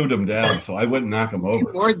 Susan glued them down, so I wouldn't knock them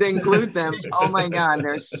over. More than glued them. Oh my God,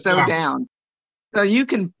 they're so down. So you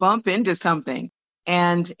can bump into something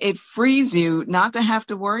and it frees you not to have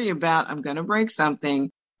to worry about, I'm going to break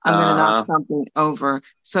something. I'm going to knock something over.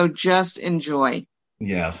 So just enjoy.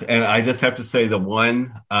 Yes. And I just have to say the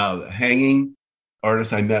one hanging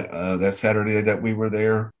artist I met that Saturday that we were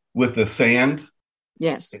there with the sand.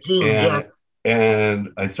 Yes. And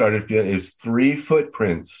I started feeling it was 3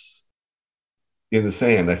 footprints in the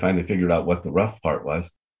sand. I finally figured out what the rough part was.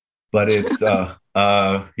 But it's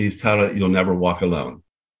he's telling you'll never walk alone.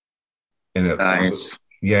 And nice.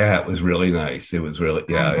 It was really nice. It was really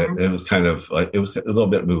it was kind of it was a little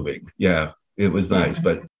bit moving. Yeah, it was nice.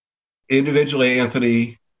 But individually,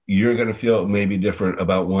 Anthony, you're going to feel maybe different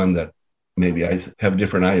about one that maybe I have a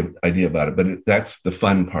different idea about it. But that's the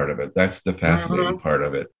fun part of it. That's the fascinating part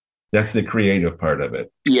of it. That's the creative part of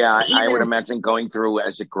it. Yeah, I would imagine going through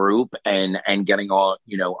as a group and getting all,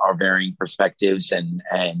 our varying perspectives and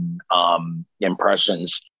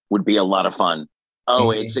impressions would be a lot of fun.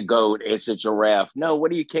 Oh, it's a goat. It's a giraffe. No,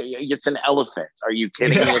 what are you kidding? It's an elephant. Are you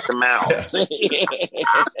kidding me? It's a mouse.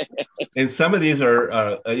 And some of these are,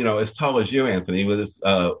 as tall as you, Anthony. With this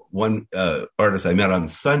one artist I met on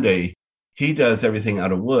Sunday, he does everything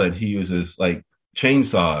out of wood. He uses like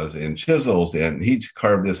chainsaws and chisels, and he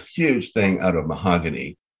carved this huge thing out of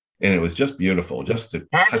mahogany, and it was just beautiful. Just to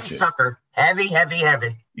heavy sucker, heavy.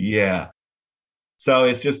 Yeah. So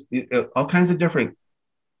it's just all kinds of different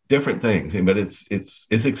things, but it's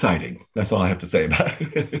exciting. That's all I have to say about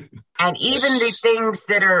it. And even the things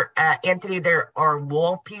that are, Anthony, there are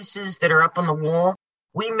wall pieces that are up on the wall.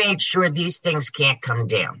 We made sure these things can't come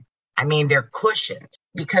down. I mean, they're cushioned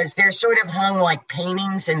because they're sort of hung like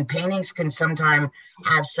paintings, and paintings can sometimes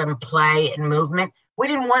have some play and movement. We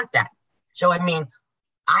didn't want that. So, I mean,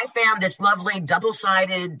 I found this lovely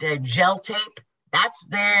double-sided gel tape. That's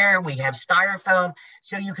there. We have styrofoam.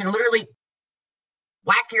 So you can literally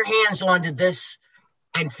whack your hands onto this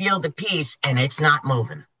and feel the piece, and it's not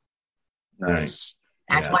moving. Nice.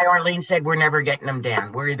 That's why Arlene said we're never getting them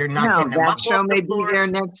down. We're either not getting them up. That show may be there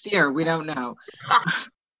next year. We don't know.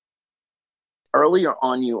 Earlier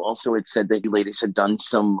on, you also had said that you ladies had done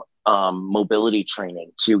some mobility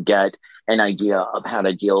training to get an idea of how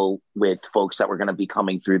to deal with folks that were going to be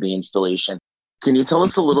coming through the installation. Can you tell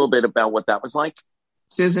us a little bit about what that was like?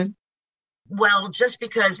 Susan? Well, just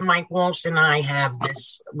because Mike Walsh and I have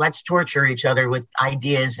this, let's torture each other with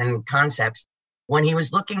ideas and concepts. When he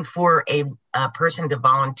was looking for a person to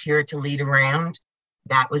volunteer to lead around,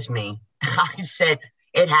 that was me. I said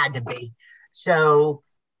it had to be. So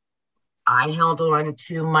I held on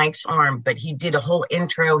to Mike's arm, but he did a whole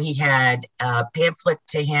intro. He had a pamphlet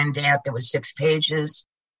to hand out that was 6 pages.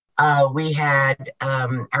 We had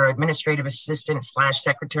our administrative assistant /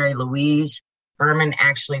 secretary, Louise Berman,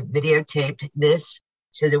 actually videotaped this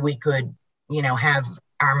so that we could, have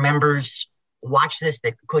our members watch this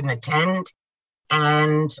that couldn't attend.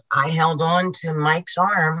 And I held on to Mike's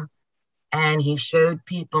arm, and he showed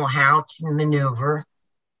people how to maneuver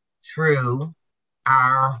through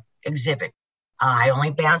our exhibit. I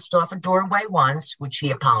only bounced off a doorway once, which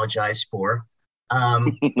he apologized for,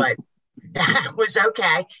 but that was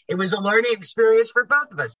okay. It was a learning experience for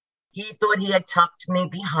both of us. He thought he had tucked me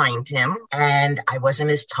behind him, and I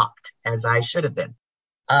wasn't as tucked as I should have been.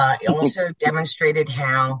 It also demonstrated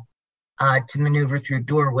how to maneuver through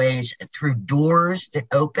doorways, through doors that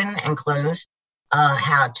open and close,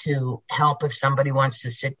 how to help if somebody wants to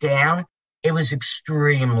sit down. It was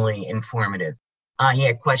extremely informative. He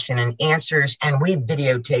had question and answers, and we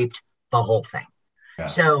videotaped the whole thing. Yeah.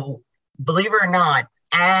 So believe it or not,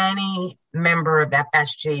 any member of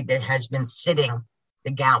FSG that has been sitting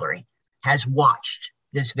the gallery has watched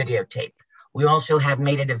this videotape. We also have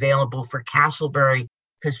made it available for Castleberry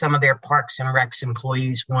because some of their Parks and Recs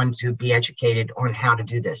employees want to be educated on how to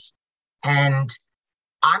do this. And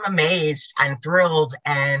I'm amazed and thrilled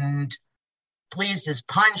and pleased as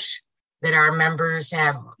punch that our members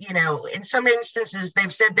have, in some instances,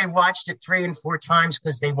 they've said they've watched it 3 and 4 times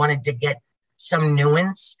because they wanted to get some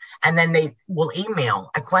nuance. And then they will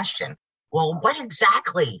email a question. Well, what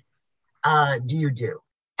exactly do you do?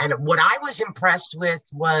 And what I was impressed with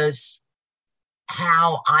was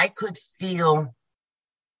how I could feel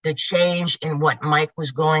the change in what Mike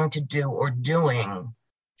was going to do or doing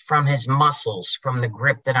from his muscles, from the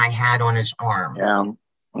grip that I had on his arm. Yeah.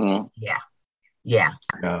 Mm. Yeah.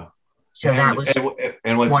 So that was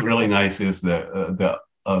and what's wonderful. really nice is the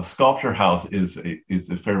sculpture house is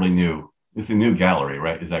a fairly new. It's a new gallery,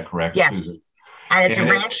 right? Is that correct? Yes, Susan? and it's a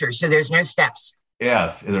rancher, so there's no steps.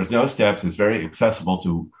 Yes, there's no steps. It's very accessible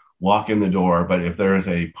to walk in the door. But if there is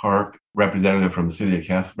a park representative from the city of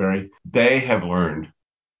Castleberry, they have learned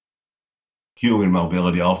human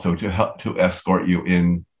mobility also to help to escort you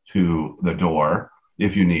into the door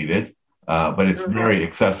if you need it. But it's very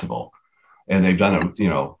accessible, and they've done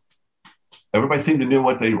it. Everybody seemed to know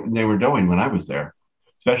what they were doing when I was there,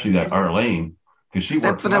 especially that Arlene, because she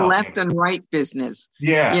Except worked for the left and right business.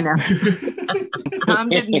 Yeah, Tom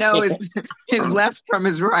didn't know his left from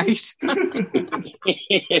his right.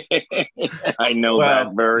 I know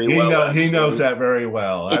that very well. He knows that very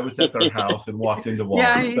well. I was at their house and walked into Walmart.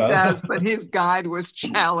 Yeah, he does, but his guide was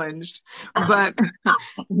challenged. But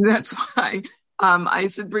that's why I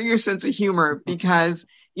said, bring your sense of humor, because,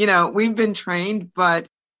 we've been trained, but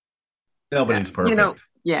nobody's perfect. No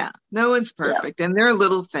one's perfect. Yeah. And there are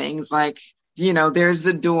little things like, there's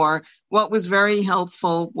the door. What was very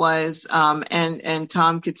helpful was, and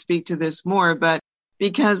Tom could speak to this more, but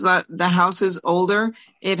because the house is older,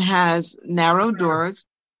 it has narrow doors,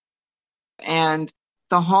 and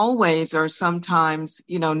the hallways are sometimes,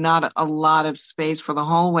 not a lot of space for the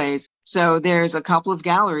hallways. So there's a couple of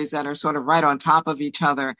galleries that are sort of right on top of each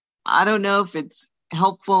other. I don't know if it's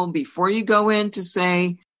helpful before you go in to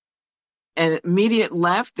say, an immediate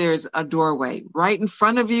left, there's a doorway. Right in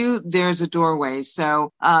front of you, there's a doorway.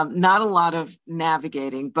 So not a lot of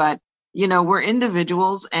navigating, but, we're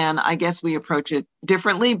individuals, and I guess we approach it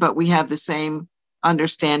differently, but we have the same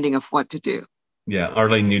understanding of what to do. Yeah,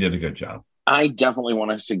 Arlene, you did a good job. I definitely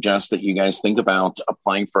want to suggest that you guys think about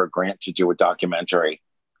applying for a grant to do a documentary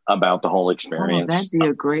about the whole experience. Oh, that'd be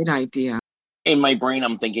a great idea. In my brain,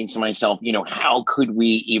 I'm thinking to myself, how could we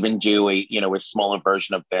even do a smaller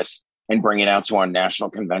version of this and bring it out to our national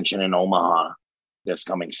convention in Omaha this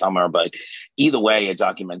coming summer? But either way, a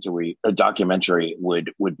documentary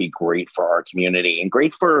would be great for our community and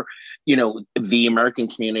great for, the American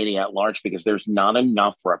community at large, because there's not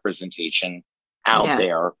enough representation out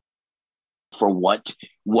there for what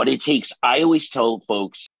it takes. I always tell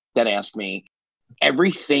folks that ask me,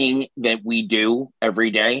 everything that we do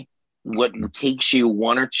every day, what takes you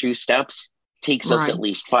 1 or 2 steps takes us at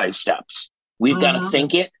least 5 steps. We've got to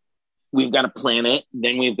think it. We've got to plan it,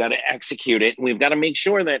 then we've got to execute it. We've got to make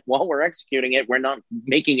sure that while we're executing it, we're not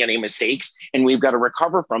making any mistakes, and we've got to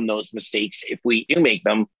recover from those mistakes if we do make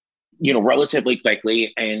them, relatively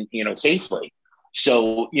quickly and, safely.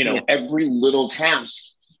 So, every little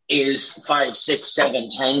task is 5, 6, 7,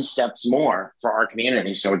 10 steps more for our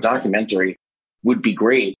community. So a documentary would be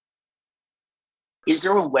great. Is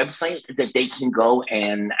there a website that they can go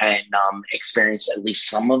and experience at least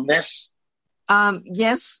some of this?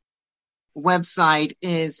 Yes. Website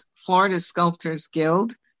is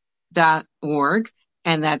floridasculptorsguild.org,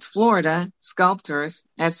 and that's Florida Sculptors,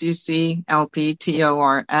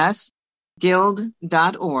 SUCLPTORS,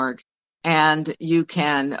 guild.org. And you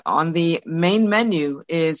can, on the main menu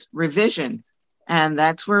is revision, and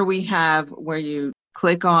that's where you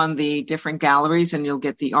click on the different galleries and you'll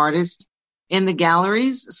get the artists in the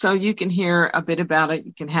galleries, so you can hear a bit about it.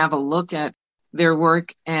 You can have a look at their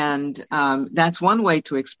work, and that's one way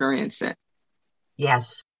to experience it.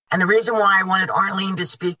 Yes. And the reason why I wanted Arlene to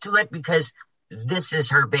speak to it, because this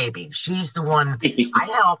is her baby. She's the one I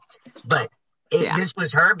helped, but this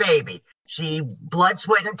was her baby. She blood,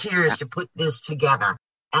 sweat, and tears to put this together.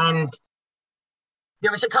 And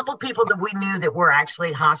there was a couple of people that we knew that were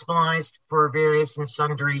actually hospitalized for various and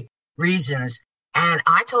sundry reasons. And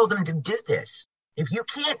I told them to do this. If you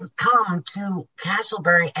can't come to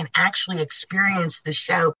Castleberry and actually experience the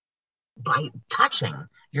show by touching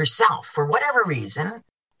yourself for whatever reason,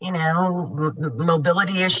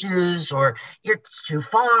 mobility issues, or you're too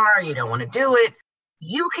far, you don't want to do it,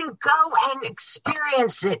 you can go and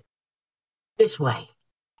experience it this way.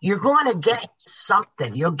 You're going to get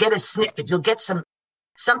something. You'll get a snippet. You'll get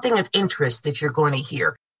something of interest that you're going to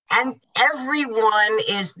hear. And everyone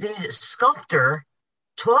is the sculptor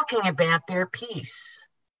talking about their piece.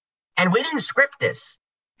 And we didn't script this.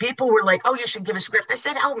 People were like, oh, you should give a script. I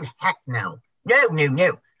said, oh, heck no.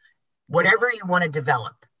 No. Whatever you want to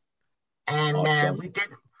develop. And awesome. we did.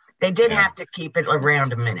 They did have to keep it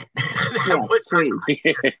around a minute.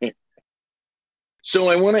 So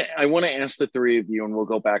I want to ask the three of you, and we'll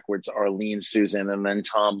go backwards, Arlene, Susan, and then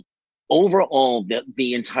Tom. Overall,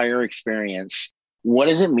 the entire experience, what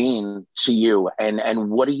does it mean to you,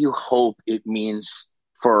 and what do you hope it means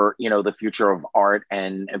for the future of art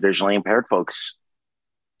and visually impaired folks?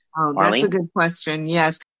 Oh, that's Arlene? A good question.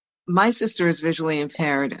 Yes. my sister is visually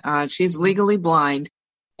impaired. She's legally blind,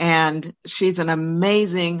 and she's an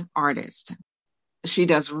amazing artist. She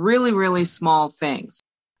does really, really small things.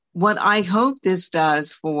 What I hope this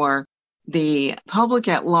does for the public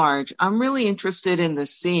at large, I'm really interested in the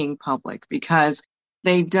seeing public, because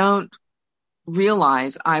they don't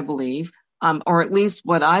realize, I believe, or at least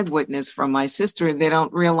what I've witnessed from my sister, they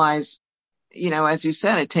don't realize, as you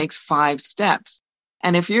said, it takes 5 steps.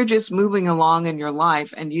 And if you're just moving along in your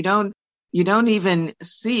life and you don't even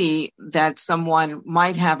see that someone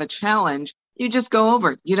might have a challenge, you just go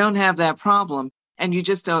over it. You don't have that problem and you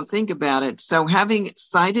just don't think about it. So having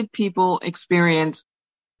sighted people experience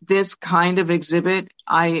this kind of exhibit,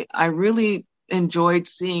 I really enjoyed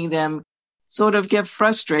seeing them sort of get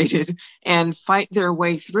frustrated and fight their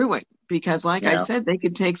way through it. Because like I said, they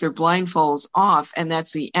could take their blindfolds off and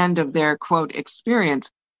that's the end of their quote experience.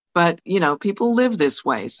 But, people live this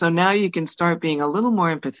way. So now you can start being a little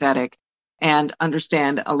more empathetic and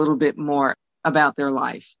understand a little bit more about their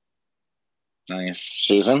life. Nice.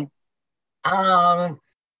 Susan? Where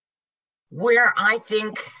I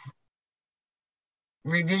think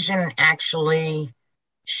revision actually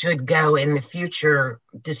should go in the future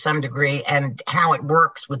to some degree, and how it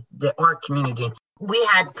works with the art community. We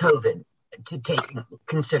had COVID to take into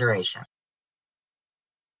consideration.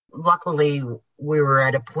 Luckily, we were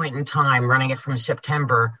at a point in time running it from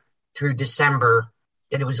September through December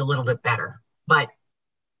that it was a little bit better. But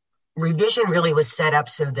revision really was set up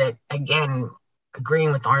so that, again,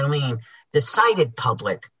 agreeing with Arlene, the sighted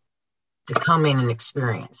public to come in and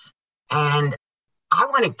experience. And I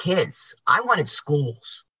wanted kids. I wanted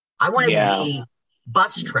schools. I wanted to be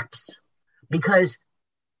bus trips, because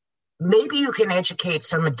maybe you can educate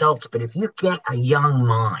some adults, but if you get a young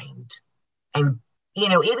mind and,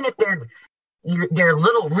 even if they're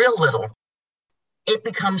little, real little, it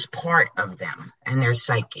becomes part of them and their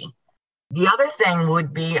psyche. The other thing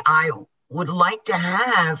would be, I would like to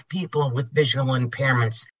have people with visual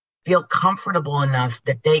impairments feel comfortable enough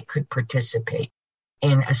that they could participate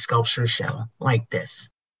in a sculpture show like this.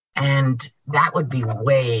 And that would be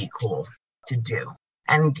way cool to do.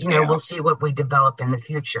 And, we'll see what we develop in the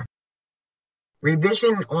future.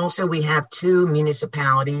 Revision, also, we have 2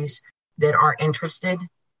 municipalities that are interested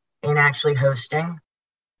in actually hosting.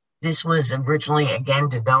 This was originally, again,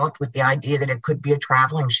 developed with the idea that it could be a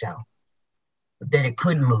traveling show, that it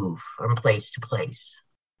could move from place to place.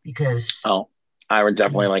 Because I would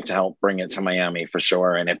definitely like to help bring it to Miami for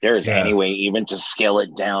sure. And if there is any way even to scale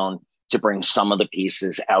it down to bring some of the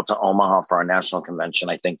pieces out to Omaha for our national convention,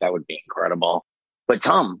 I think that would be incredible. But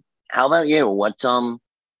Tom, how about you?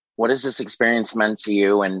 What has this experience meant to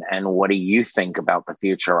you, and what do you think about the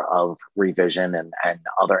future of revision and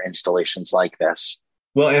other installations like this?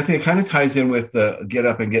 Well, Anthony, it kind of ties in with the get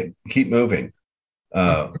up and keep moving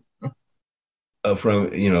from, the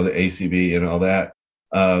ACB and all that.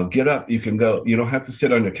 Get up, you can go. You don't have to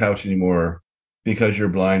sit on the couch anymore because you're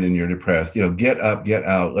blind and you're depressed. Get up, get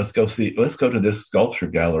out. Let's go to this sculpture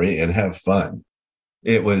gallery and have fun.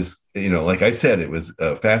 It was, like I said, it was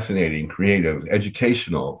fascinating, creative,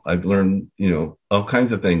 educational. I've learned, all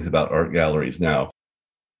kinds of things about art galleries now.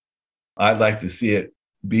 I'd like to see it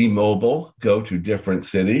be mobile, go to different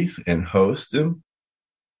cities and host them.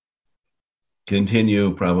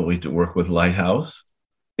 Continue probably to work with Lighthouse.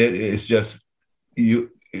 It's just, you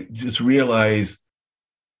just realize,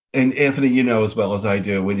 and Anthony, as well as I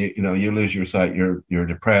do, when you lose your sight, you're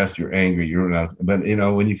depressed, you're angry, you're not. But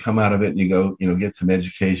when you come out of it and you go, get some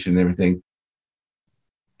education and everything,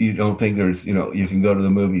 you don't think there's, you can go to the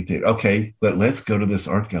movie theater. Okay, but let's go to this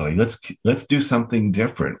art gallery. Let's do something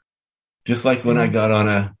different. Just like when I got on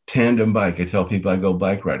a tandem bike, I tell people I go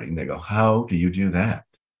bike riding. They go, "How do you do that?"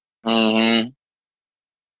 Mm-hmm.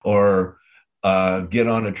 Or get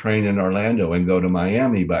on a train in Orlando and go to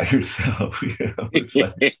Miami by yourself. It's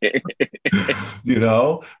like,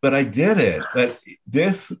 but I did it. But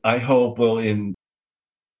this, I hope, will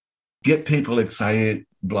get people excited,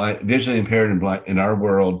 blind, visually impaired and blind in our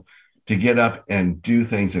world, to get up and do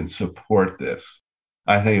things and support this.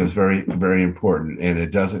 I think it was very, very important, and it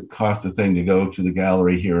doesn't cost a thing to go to the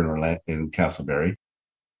gallery here in Orlando, in Castleberry.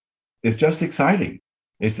 It's just exciting.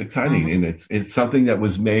 It's exciting, and it's something that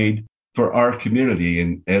was made for our community.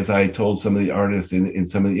 And as I told some of the artists in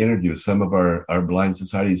some of the interviews, some of our blind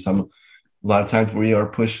societies, a lot of times we are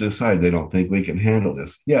pushed aside. They don't think we can handle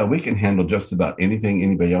this. Yeah, we can handle just about anything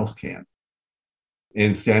anybody else can.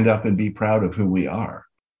 And stand up and be proud of who we are.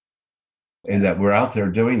 And that we're out there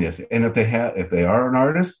doing this. And if they are an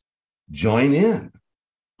artist, join in.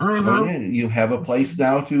 Oh, yeah. You have a place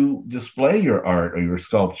now to display your art or your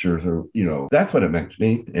sculptures, or, that's what it meant to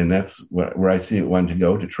me. And that's where I see it wanting to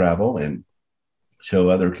go, to travel and show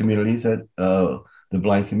other communities that the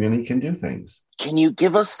blind community can do things. Can you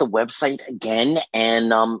give us the website again?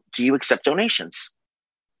 And do you accept donations?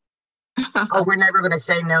 Oh, we're never going to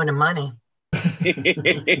say no to money.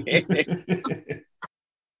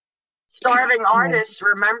 Starving artists,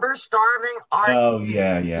 remember? Starving artists. Oh,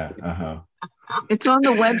 yeah. Uh-huh. It's on the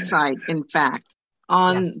website, in fact,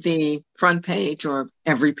 on the front page or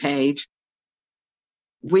every page.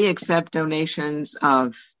 We accept donations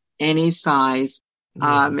of any size.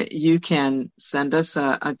 You can send us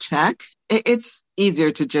a check. It's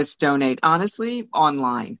easier to just donate, honestly,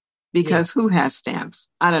 online, because who has stamps?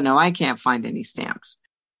 I don't know. I can't find any stamps.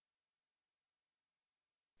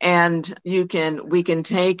 And we can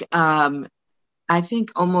take, I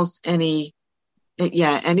think almost any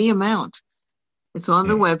amount. It's on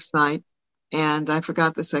the website. And I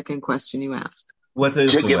forgot the second question you asked. What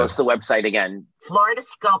is give us the website again?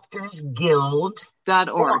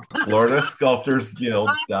 FloridaSculptorsGuild.org.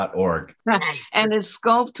 FloridaSculptorsGuild.org. And it's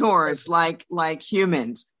sculptors like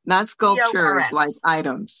humans, not sculptures T-O-R-S. like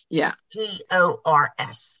items. Yeah.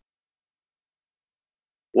 TORS.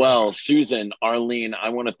 Well, Susan, Arlene, I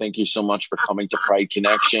want to thank you so much for coming to Pride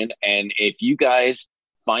Connection. And if you guys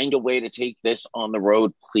find a way to take this on the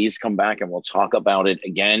road, please come back and we'll talk about it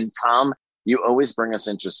again. Tom, you always bring us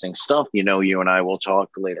interesting stuff. You and I will talk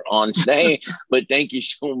later on today. But thank you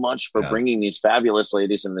so much for bringing these fabulous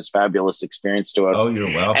ladies and this fabulous experience to us. Oh,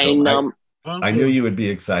 you're welcome. And I knew you would be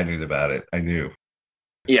excited about it. I knew.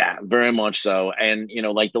 Yeah, very much so. And,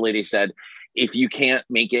 like the lady said, if you can't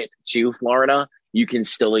make it to Florida, you can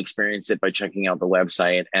still experience it by checking out the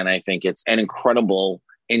website. And I think it's an incredible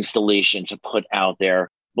installation to put out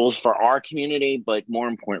there, both for our community, but more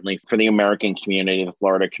importantly, for the American community, the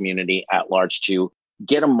Florida community at large, to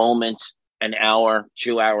get a moment, an hour,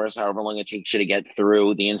 2 hours, however long it takes you to get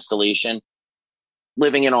through the installation,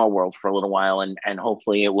 living in our world for a little while. And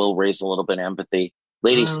hopefully it will raise a little bit of empathy.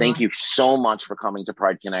 Ladies, thank you so much for coming to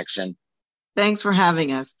Pride Connection. Thanks for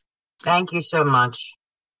having us. Thank you so much.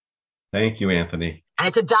 Thank you, Anthony. And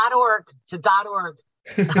it's a .org. It's a .org.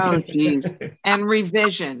 Oh, geez. And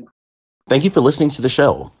revision. Thank you for listening to the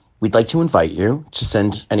show. We'd like to invite you to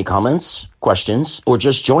send any comments, questions, or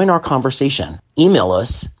just join our conversation. Email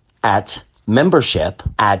us at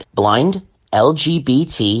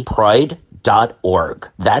membership@blindlgbtpride.org.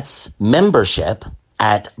 That's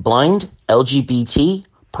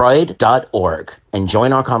membership@blindlgbtpride.org, and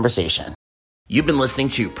join our conversation. You've been listening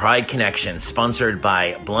to Pride Connection, sponsored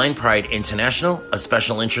by Blind Pride International, a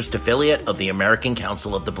special interest affiliate of the American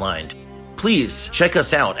Council of the Blind. Please check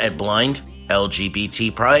us out at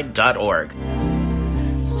blindlgbtpride.org.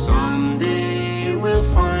 Someday we'll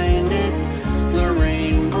find it, the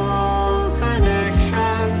rainbow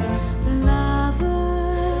connection. The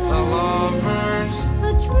lovers, The lovers,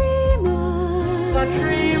 the dreamers, the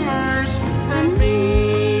dreamers,